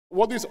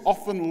What is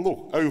often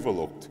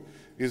overlooked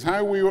is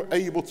how we were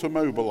able to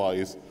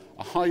mobilise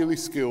a highly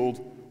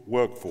skilled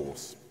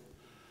workforce,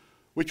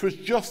 which was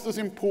just as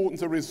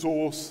important a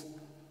resource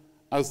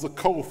as the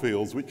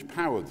coalfields which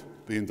powered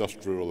the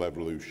Industrial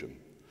Revolution.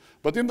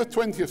 But in the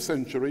 20th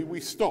century, we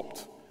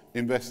stopped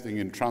investing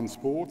in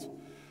transport,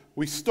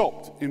 we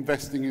stopped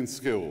investing in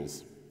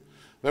skills.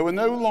 They were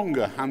no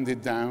longer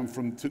handed down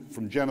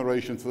from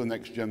generation to the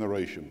next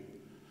generation.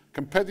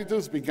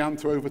 Competitors began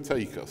to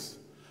overtake us,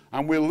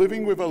 and we're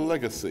living with a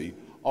legacy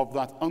of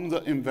that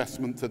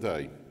underinvestment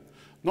today,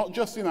 not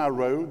just in our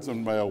roads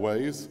and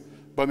railways,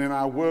 but in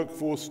our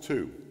workforce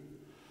too.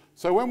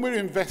 So when we're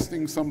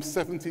investing some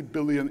 70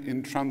 billion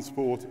in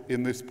transport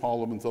in this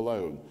Parliament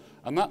alone,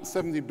 and that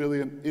 70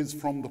 billion is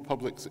from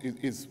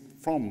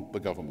the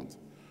government,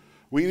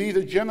 we need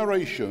a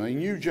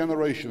new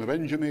generation of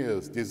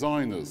engineers,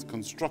 designers,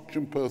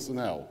 construction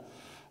personnel,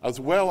 as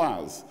well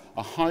as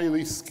a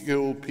highly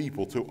skilled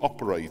people to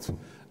operate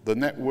the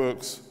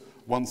networks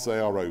once they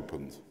are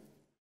opened.